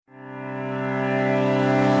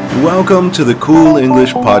Welcome to the Cool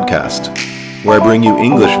English Podcast, where I bring you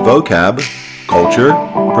English vocab, culture,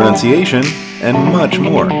 pronunciation, and much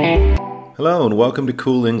more. Hello and welcome to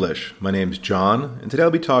Cool English. My name's John, and today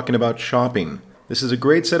I'll be talking about shopping. This is a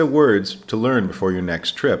great set of words to learn before your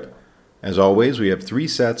next trip. As always, we have 3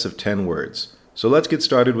 sets of 10 words. So let's get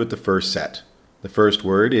started with the first set. The first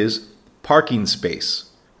word is parking space.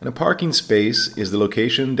 And a parking space is the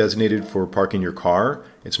location designated for parking your car.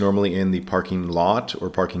 It's normally in the parking lot or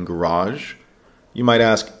parking garage. You might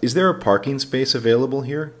ask, is there a parking space available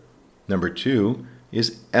here? Number 2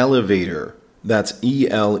 is elevator. That's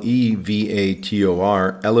E-L-E-V-A-T-O-R,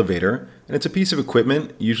 elevator. And it's a piece of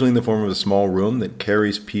equipment, usually in the form of a small room that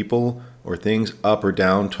carries people or things up or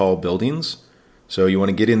down tall buildings. So you want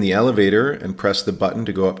to get in the elevator and press the button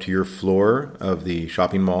to go up to your floor of the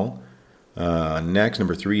shopping mall. Next,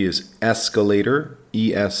 number 3 is escalator,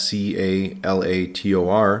 E-S-C-A-L-A-T-O-R.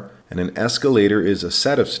 And an escalator is a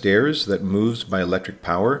set of stairs that moves by electric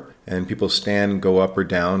power, and people stand and go up or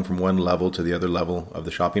down from one level to the other level of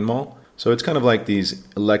the shopping mall. So it's kind of like these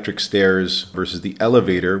electric stairs versus the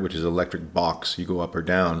elevator, which is an electric box. You go up or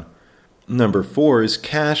down. Number 4 is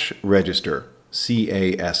cash register,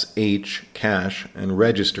 C-A-S-H, cash, and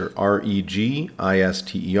register, R-E-G-I-S-T-E-R.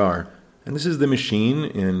 And this is the machine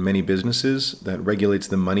in many businesses that regulates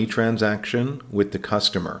the money transaction with the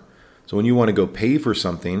customer. So when you want to go pay for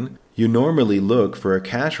something, you normally look for a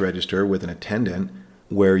cash register with an attendant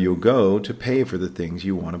where you'll go to pay for the things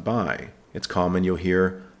you want to buy. It's common you'll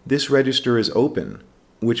hear, this register is open,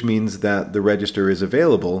 which means that the register is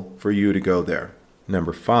available for you to go there.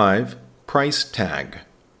 Number 5, price tag,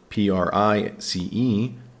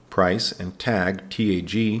 P-R-I-C-E, price, and tag,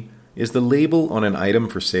 T-A-G, is the label on an item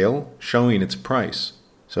for sale showing its price.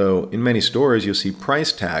 So in many stores, you'll see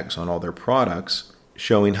price tags on all their products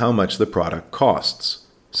showing how much the product costs.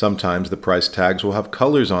 Sometimes the price tags will have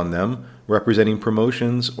colors on them representing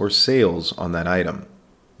promotions or sales on that item.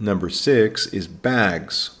 Number 6 is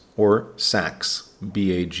bags or sacks,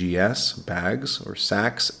 B-A-G-S, bags, or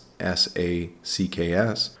sacks,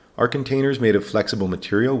 S-A-C-K-S, are containers made of flexible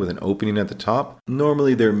material with an opening at the top.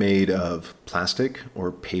 Normally they're made of plastic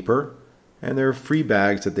or paper, and they're free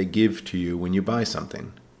bags that they give to you when you buy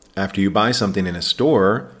something. After you buy something in a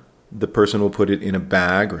store, the person will put it in a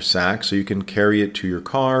bag or sack so you can carry it to your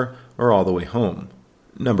car or all the way home.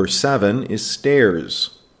 Number 7 is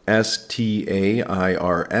stairs, S-T-A-I-R-S.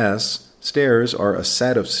 Stairs are a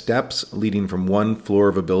set of steps leading from one floor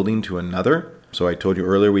of a building to another. So I told you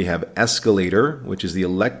earlier we have escalator, which is the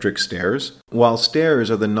electric stairs, while stairs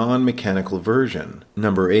are the non-mechanical version.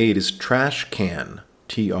 Number 8 is trash can,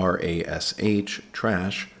 T-R-A-S-H,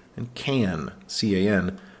 trash, and can,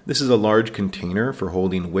 C-A-N. This is a large container for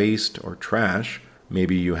holding waste or trash.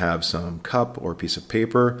 Maybe you have some cup or piece of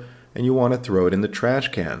paper, and you want to throw it in the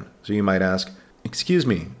trash can. So you might ask, excuse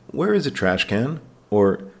me, where is a trash can?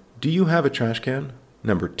 Or, do you have a trash can?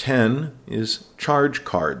 Number 10 is charge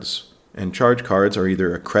cards. And charge cards are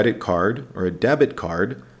either a credit card or a debit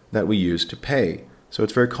card that we use to pay. So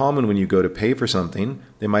it's very common when you go to pay for something,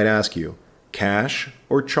 they might ask you, cash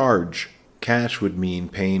or charge? Cash would mean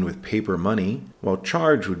paying with paper money, while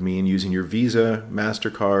charge would mean using your Visa,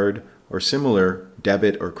 MasterCard, or similar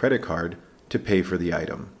debit or credit card to pay for the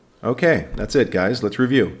item. Okay, that's it, guys. Let's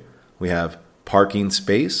review. We have parking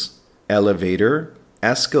space, elevator,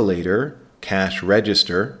 escalator, cash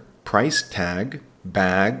register, price tag,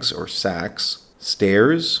 bags or sacks,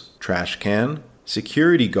 stairs, trash can,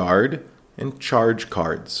 security guard, and charge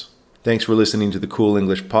cards. Thanks for listening to the Cool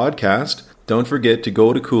English Podcast. Don't forget to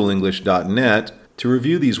go to coolenglish.net to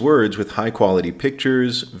review these words with high-quality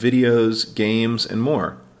pictures, videos, games, and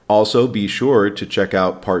more. Also, be sure to check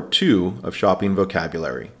out part 2 of Shopping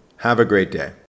Vocabulary. Have a great day.